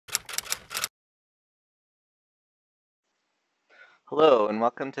Hello and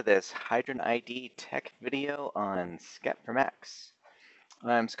welcome to this Hydrogen ID tech video on SCEP for Macs.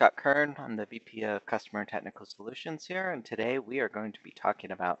 I'm Scott Kern, I'm the VP of Customer and Technical Solutions here, and today we are going to be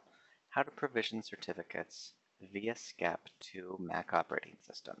talking about how to provision certificates via SCEP to Mac operating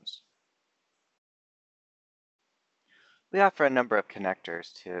systems. We offer a number of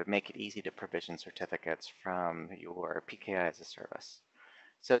connectors to make it easy to provision certificates from your PKI as a service.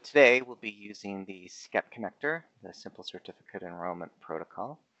 So today we'll be using the SCEP connector, the Simple Certificate Enrollment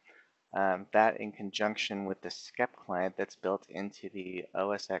Protocol. That in conjunction with the SCEP client that's built into the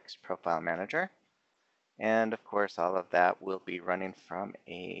OSX Profile Manager. And of course, all of that will be running from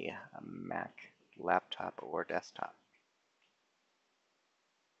a Mac laptop or desktop.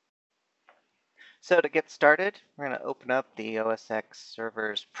 So to get started, we're going to open up the OSX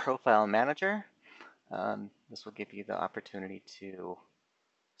Server's Profile Manager. This will give you the opportunity to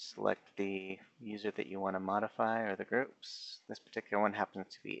select the user that you want to modify or the groups. This particular one happens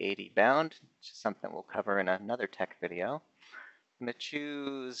to be AD bound, which is something we'll cover in another tech video. I'm going to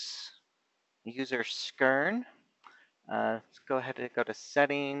choose user Skern. Let's go ahead and go to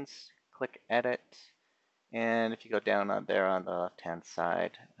settings, click edit, and if you go down on there on the left-hand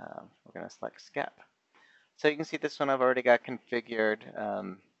side, we're going to select SCEP. So you can see this one I've already got configured.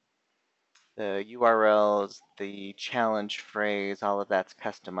 The URLs, the challenge phrase, all of that's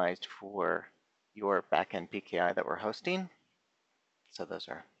customized for your backend PKI that we're hosting. So those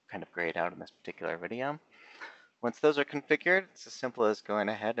are kind of grayed out in this particular video. Once those are configured, it's as simple as going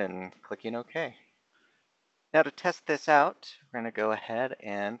ahead and clicking OK. Now to test this out, we're going to go ahead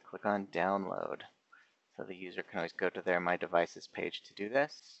and click on download. So the user can always go to their My Devices page to do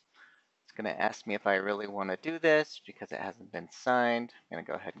this. It's going to ask me if I really want to do this because it hasn't been signed. I'm going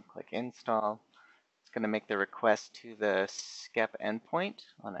to go ahead and click install. It's going to make the request to the SCEP endpoint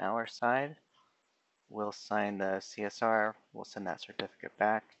on our side. We'll sign the CSR. We'll send that certificate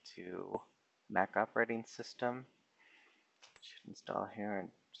back to Mac operating system. It should install here in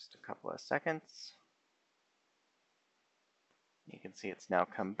just a couple of seconds. You can see it's now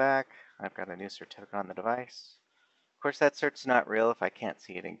come back. I've got a new certificate on the device. Of course, that cert's not real if I can't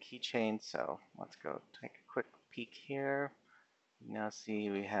see it in keychain, so let's go take a quick peek here. You now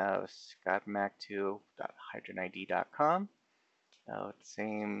see we have scottmac2.hydrogenid.com.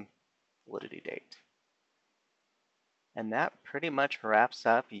 Same validity date. And that pretty much wraps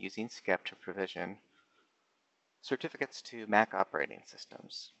up using SCEP to provision certificates to Mac operating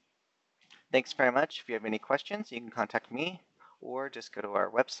systems. Thanks very much. If you have any questions, you can contact me or just go to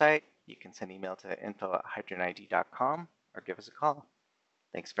our website. You can send email to info@hydrogenid.com or give us a call.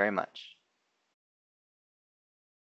 Thanks very much.